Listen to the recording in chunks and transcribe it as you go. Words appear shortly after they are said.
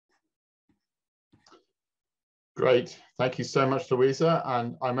Great. Thank you so much, Louisa.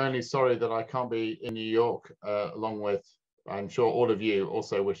 And I'm only sorry that I can't be in New York, along with, I'm sure, all of you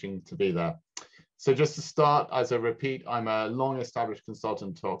also wishing to be there. So just to start, as a repeat, I'm a long-established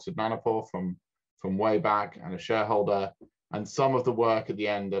consultant to Oxford Nanopore from way back and a shareholder. And some of the work at the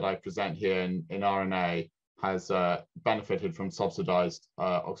end that I present here in RNA has benefited from subsidized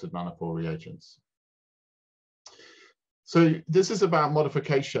Oxford Nanopore reagents. So this is about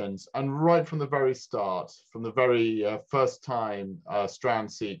modifications, and right from the very start, from the very first time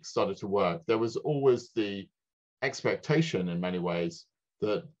strand-seq started to work, there was always the expectation in many ways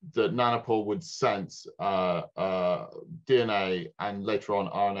that Nanopore would sense DNA and later on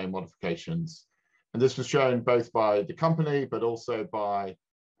RNA modifications. And this was shown both by the company, but also by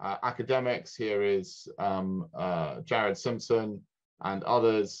academics. Here is Jared Simpson and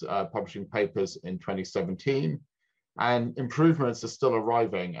others publishing papers in 2017. And improvements are still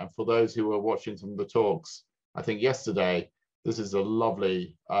arriving. And for those who were watching some of the talks, I think yesterday, this is a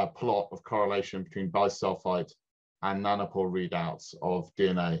lovely plot of correlation between bisulfite and nanopore readouts of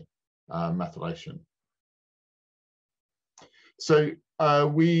DNA methylation. So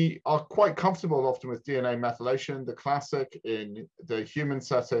we are quite comfortable often with DNA methylation. The classic in the human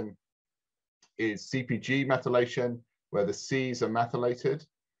setting is CpG methylation, where the Cs are methylated.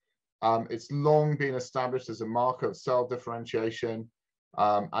 It's long been established as a marker of cell differentiation,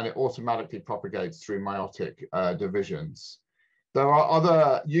 and it automatically propagates through meiotic divisions. There are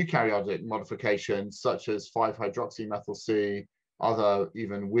other eukaryotic modifications, such as 5-hydroxymethyl-C, other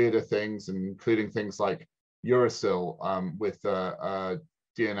even weirder things, including things like uracil with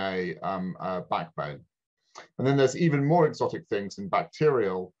DNA backbone. And then there's even more exotic things in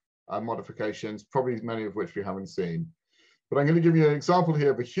bacterial modifications, probably many of which we haven't seen. But I'm going to give you an example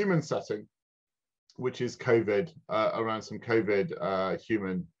here of a human setting, which is COVID, around some COVID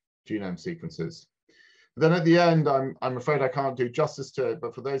human genome sequences. Then at the end, I'm afraid I can't do justice to it,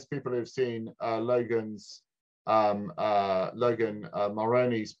 but for those people who've seen Logan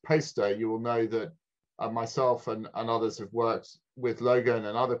Mulroney's poster, you will know that myself and others have worked with Logan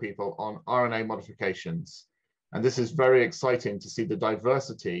and other people on RNA modifications. And this is very exciting to see the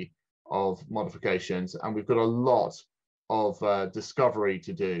diversity of modifications. And we've got a lot of discovery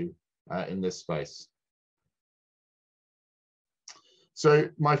to do in this space. So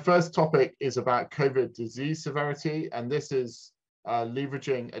my first topic is about COVID disease severity, and this is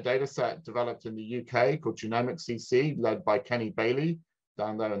leveraging a data set developed in the UK called Genomics CC, led by Kenny Bailey,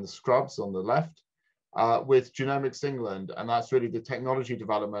 down there in the scrubs on the left, with Genomics England, and that's really the technology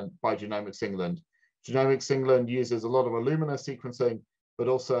development by Genomics England. Genomics England uses a lot of Illumina sequencing, but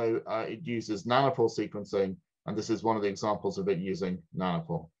also it uses nanopore sequencing, and this is one of the examples of it using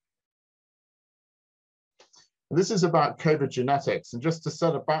nanopore. And this is about COVID genetics. And just to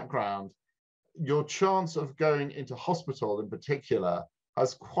set a background, your chance of going into hospital in particular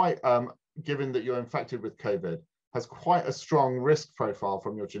has quite, given that you're infected with COVID, has quite a strong risk profile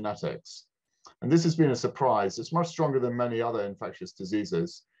from your genetics. And this has been a surprise. It's much stronger than many other infectious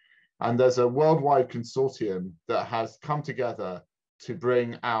diseases. And there's a worldwide consortium that has come together to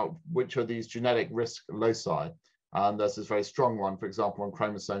bring out which are these genetic risk loci. And there's this very strong one, for example, on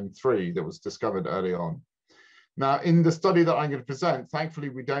chromosome 3 that was discovered early on. Now, in the study that I'm going to present, thankfully,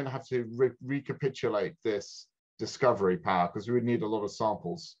 we don't have to recapitulate this discovery power because we would need a lot of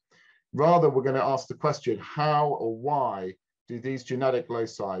samples. Rather, we're going to ask the question, how or why do these genetic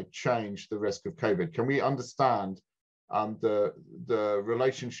loci change the risk of COVID? Can we understand the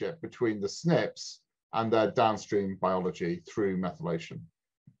relationship between the SNPs and their downstream biology through methylation?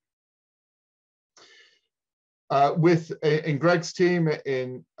 In Greg's team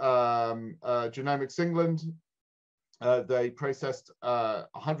in Genomics England, they processed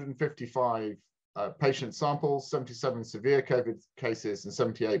 155 patient samples, 77 severe COVID cases and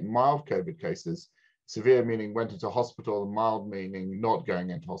 78 mild COVID cases. Severe meaning went into hospital, and mild meaning not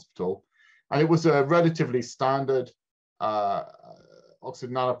going into hospital. And it was a relatively standard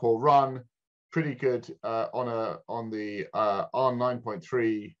Oxford Nanopore run, pretty good on the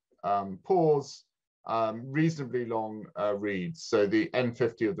R9.3 pores, reasonably long reads. So the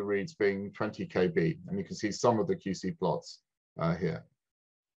N50 of the reads being 20 kb, and you can see some of the QC plots here.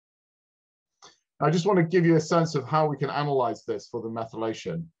 I just want to give you a sense of how we can analyze this for the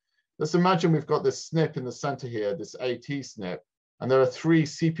methylation. Let's imagine we've got this SNP in the center here, this AT SNP, and there are 3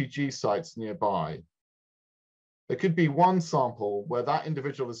 CpG sites nearby. There could be one sample where that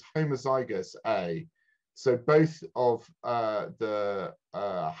individual is homozygous A. So both of the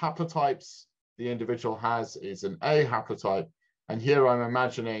haplotypes the individual has is an A haplotype. And here I'm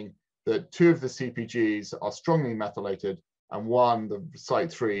imagining that 2 of the CpGs are strongly methylated and one, the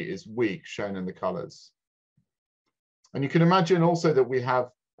site 3, is weak, shown in the colors. And you can imagine also that we have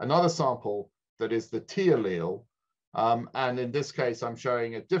another sample that is the T allele. And in this case, I'm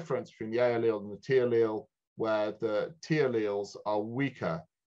showing a difference between the A allele and the T allele, where the T alleles are weaker.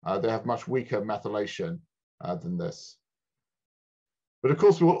 They have much weaker methylation than this. But of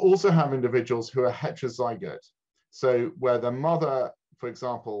course, we will also have individuals who are heterozygote. So where the mother, for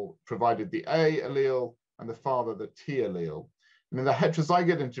example, provided the A allele and the father the T allele. And then the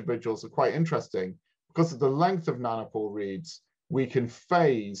heterozygote individuals are quite interesting. Because of the length of nanopore reads, we can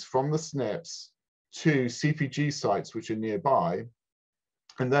phase from the SNPs to CPG sites which are nearby,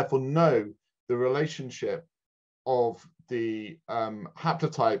 and therefore know the relationship of the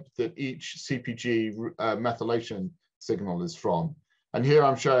haplotype that each CPG methylation signal is from. And here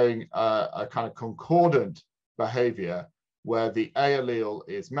I'm showing a kind of concordant behavior where the A allele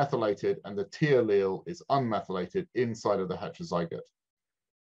is methylated and the T allele is unmethylated inside of the heterozygote.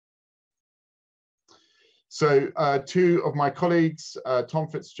 So two of my colleagues, Tom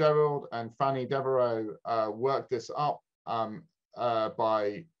Fitzgerald and Fanny Devereaux, worked this up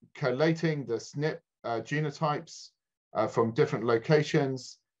by collating the SNP genotypes from different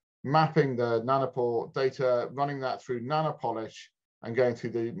locations, mapping the nanopore data, running that through nanopolish, and going through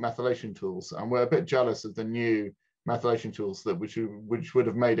the methylation tools. And we're a bit jealous of the new methylation tools which would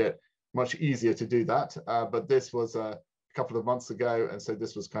have made it much easier to do that. But this was a couple of months ago, and so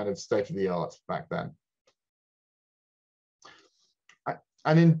this was kind of state of the art back then.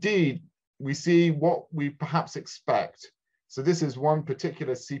 And indeed, we see what we perhaps expect. So this is one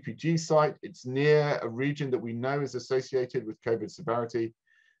particular CPG site. It's near a region that we know is associated with COVID severity.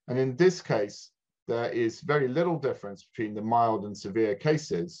 And in this case, there is very little difference between the mild and severe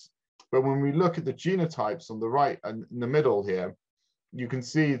cases. But when we look at the genotypes on the right and in the middle here, you can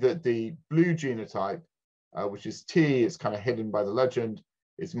see that the blue genotype, which is T, is kind of hidden by the legend,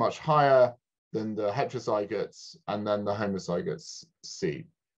 is much higher than the heterozygotes and then the homozygotes C.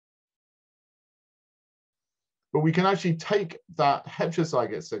 But we can actually take that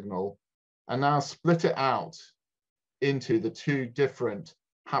heterozygote signal and now split it out into the two different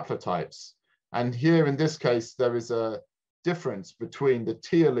haplotypes. And here in this case, there is a difference between the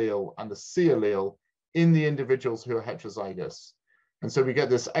T allele and the C allele in the individuals who are heterozygous. And so we get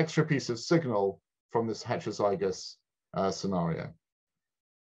this extra piece of signal from this heterozygous scenario.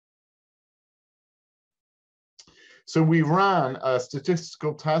 So we ran a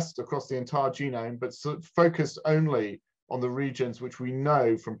statistical test across the entire genome, but focused only on the regions which we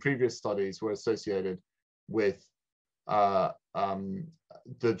know from previous studies were associated with the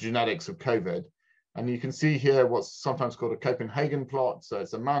genetics of COVID. And you can see here what's sometimes called a Copenhagen plot. So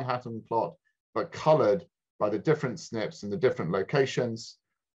it's a Manhattan plot, but colored by the different SNPs in the different locations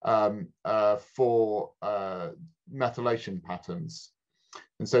for methylation patterns.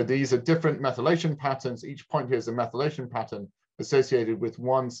 And so these are different methylation patterns. Each point here is a methylation pattern associated with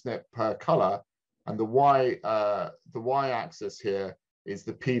one SNP per color. And the y-axis here is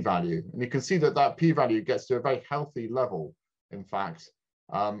the p-value. And you can see that that p-value gets to a very healthy level, in fact,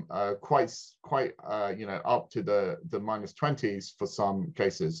 quite up to the -20s for some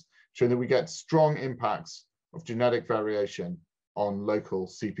cases, showing that we get strong impacts of genetic variation on local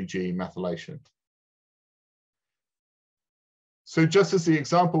CPG methylation. So just as the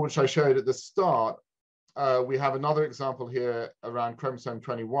example which I showed at the start, we have another example here around chromosome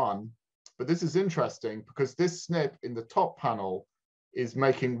 21. But this is interesting because this SNP in the top panel is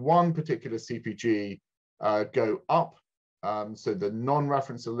making one particular CPG go up. So the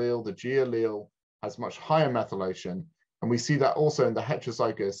non-reference allele, the G allele, has much higher methylation. And we see that also in the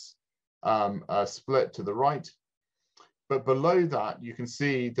heterozygous split to the right. But below that, you can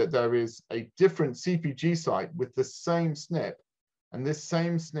see that there is a different CPG site with the same SNP. And this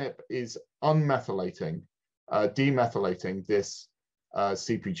same SNP is unmethylating, demethylating this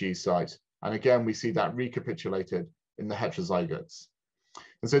CPG site. And again, we see that recapitulated in the heterozygotes.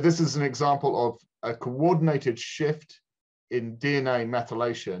 And so this is an example of a coordinated shift in DNA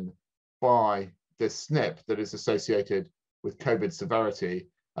methylation by this SNP that is associated with COVID severity.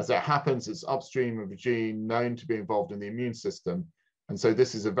 As it happens, it's upstream of a gene known to be involved in the immune system. And so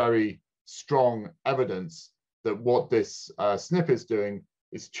this is a very strong evidence that what this SNP is doing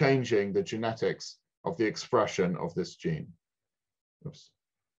is changing the genetics of the expression of this gene. Oops,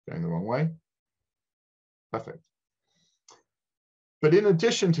 going the wrong way. Perfect. But in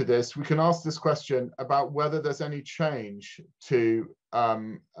addition to this, we can ask this question about whether there's any change to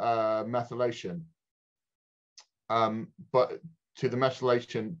methylation, but to the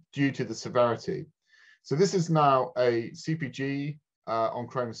methylation due to the severity. So this is now a CPG on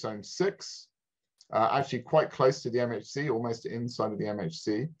chromosome 6. Actually quite close to the MHC, almost inside of the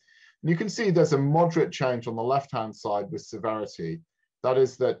MHC. And you can see there's a moderate change on the left-hand side with severity. That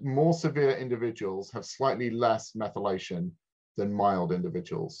is that more severe individuals have slightly less methylation than mild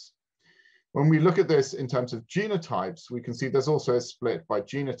individuals. When we look at this in terms of genotypes, we can see there's also a split by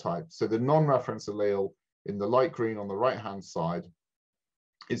genotype. So the non-reference allele in the light green on the right-hand side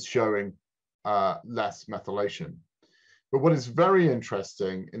is showing less methylation. But what is very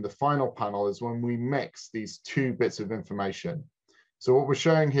interesting in the final panel is when we mix these two bits of information. So what we're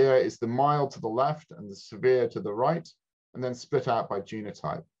showing here is the mild to the left and the severe to the right, and then split out by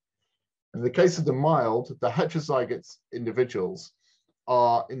genotype. In the case of the mild, the heterozygous individuals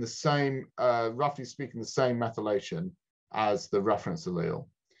are in the same, roughly speaking, the same methylation as the reference allele.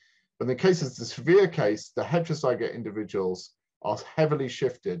 But in the case of the severe case, the heterozygous individuals are heavily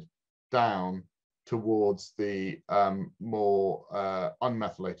shifted down towards the more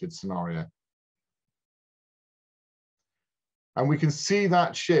unmethylated scenario. And we can see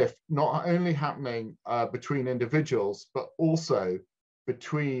that shift not only happening between individuals, but also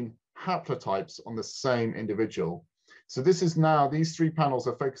between haplotypes on the same individual. So this is now, these three panels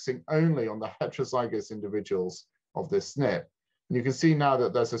are focusing only on the heterozygous individuals of this SNP. And you can see now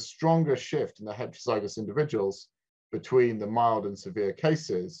that there's a stronger shift in the heterozygous individuals between the mild and severe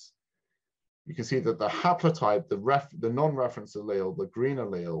cases. You can see that the haplotype, the non-reference allele, the green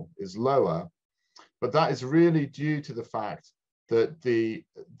allele, is lower. But that is really due to the fact that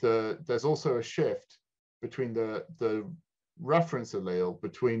there's also a shift between the reference allele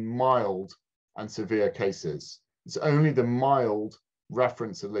between mild and severe cases. It's only the mild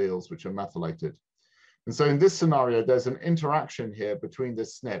reference alleles which are methylated. And so in this scenario, there's an interaction here between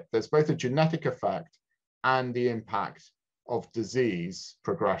this SNP. There's both a genetic effect and the impact of disease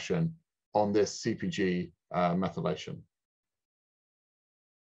progression on this CpG methylation.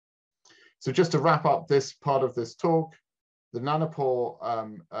 So just to wrap up this part of this talk, the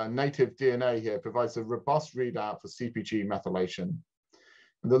Nanopore native DNA here provides a robust readout for CpG methylation.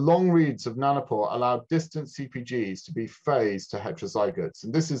 And the long reads of Nanopore allow distant CpGs to be phased to heterozygotes.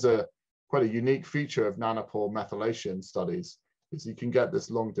 And this is quite a unique feature of Nanopore methylation studies, is you can get this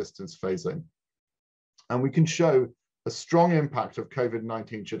long distance phasing. And we can show a strong impact of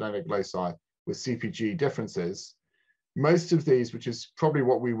COVID-19 genetic loci with CpG differences. Most of these, which is probably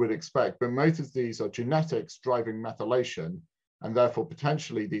what we would expect, but most of these are genetics driving methylation, and therefore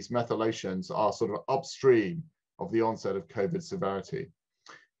potentially these methylations are sort of upstream of the onset of COVID severity.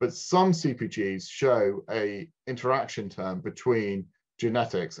 But some CpGs show an interaction term between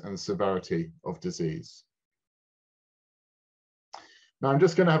genetics and severity of disease. Now I'm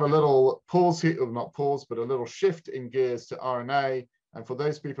just going to have a little pause here, or not pause, but a little shift in gears to RNA. And for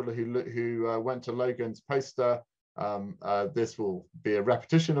those people who went to Logan's poster, this will be a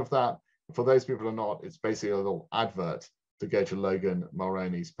repetition of that. For those people who are not, it's basically a little advert to go to Logan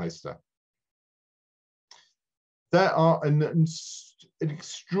Mulroney's poster. There are an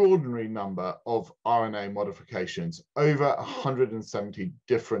extraordinary number of RNA modifications, over 170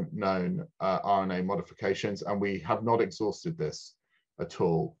 different known RNA modifications, and we have not exhausted this at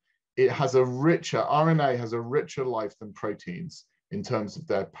all. It has a richer, RNA has a richer life than proteins in terms of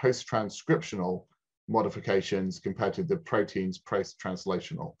their post-transcriptional modifications compared to the proteins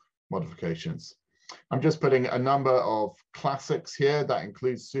post-translational modifications. I'm just putting a number of classics here that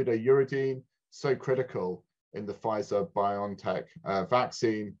includes pseudouridine, so critical in the Pfizer-BioNTech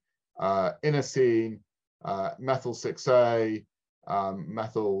vaccine, inosine, methyl-6A,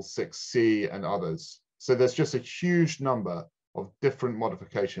 methyl-6C, and others. So there's just a huge number of different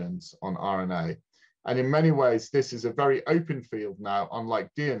modifications on RNA. And in many ways, this is a very open field now, unlike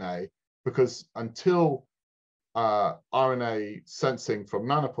DNA, because until RNA sensing from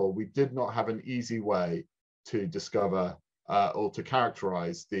Nanopore, we did not have an easy way to discover or to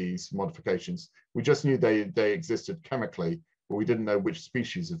characterize these modifications. We just knew they existed chemically, but we didn't know which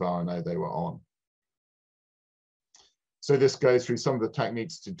species of RNA they were on. So this goes through some of the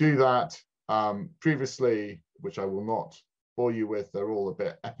techniques to do that. Previously, which I will not bore you with, they're all a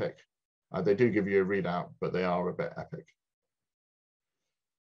bit epic. They do give you a readout, but they are a bit epic.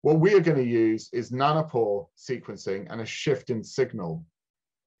 What we are going to use is Nanopore sequencing and a shift in signal.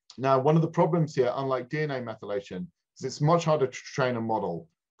 Now, one of the problems here, unlike DNA methylation, is it's much harder to train a model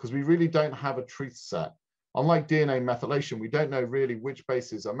because we really don't have a truth set. Unlike DNA methylation, we don't know really which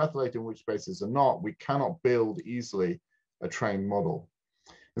bases are methylated and which bases are not. We cannot build easily a trained model.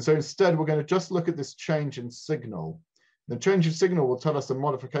 And so instead, we're going to just look at this change in signal. The change in signal will tell us the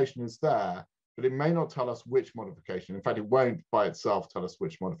modification is there, but it may not tell us which modification. In fact, it won't by itself tell us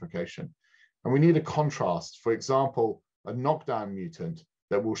which modification. And we need a contrast, for example, a knockdown mutant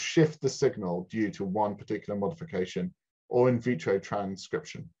that will shift the signal due to one particular modification or in vitro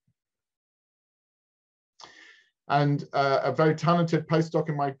transcription. And a very talented postdoc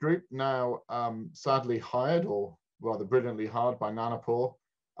in my group, now sadly hired, or rather brilliantly hired by Nanopore,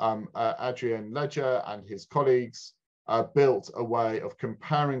 Adrian Ledger and his colleagues built a way of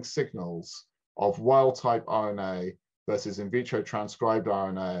comparing signals of wild-type RNA versus in vitro transcribed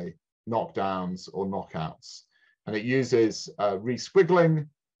RNA knockdowns or knockouts. And it uses re-squiggling,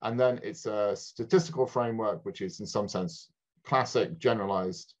 and then it's a statistical framework, which is in some sense classic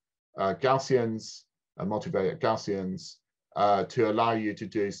generalized Gaussians, multivariate Gaussians, to allow you to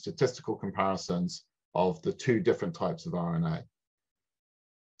do statistical comparisons of the two different types of RNA.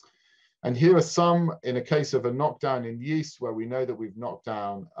 And here are some, in a case of a knockdown in yeast, where we know that we've knocked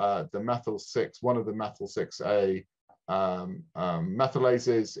down the methyl-6, one of the methyl-6A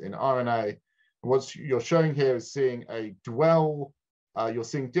methylases in RNA. And what you're showing here is seeing a dwell, you're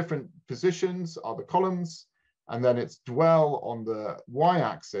seeing different positions are the columns, and then it's dwell on the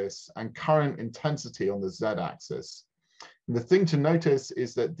y-axis and current intensity on the z-axis. And the thing to notice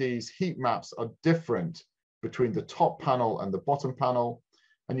is that these heat maps are different between the top panel and the bottom panel.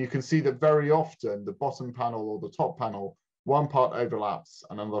 And you can see that very often the bottom panel or the top panel, one part overlaps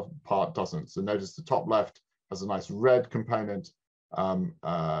and another part doesn't. So notice the top left has a nice red component in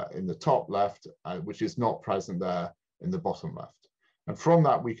the top left, which is not present there in the bottom left. And from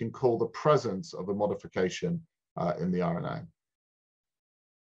that, we can call the presence of a modification in the RNA.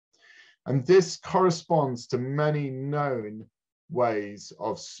 And this corresponds to many known ways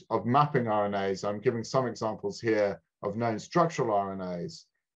of mapping RNAs. I'm giving some examples here of known structural RNAs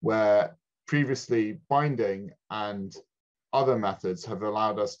where previously binding and other methods have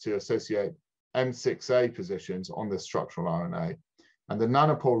allowed us to associate M6A positions on this structural RNA. And the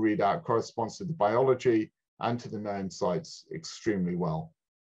Nanopore readout corresponds to the biology and to the known sites extremely well.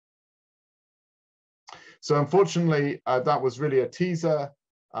 So unfortunately, that was really a teaser,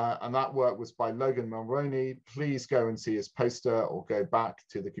 and that work was by Logan Mulroney. Please go and see his poster or go back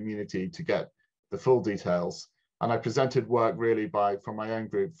to the community to get the full details. And I presented work really from my own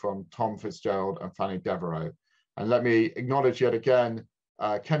group, from Tom Fitzgerald and Fanny Devereaux. And let me acknowledge yet again,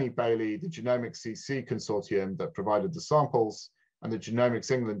 Kenny Bailey, the Genomics CC Consortium that provided the samples, and the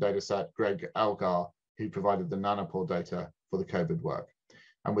Genomics England dataset, Greg Elgar, who provided the Nanopore data for the COVID work.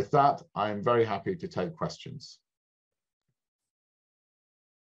 And with that, I am very happy to take questions.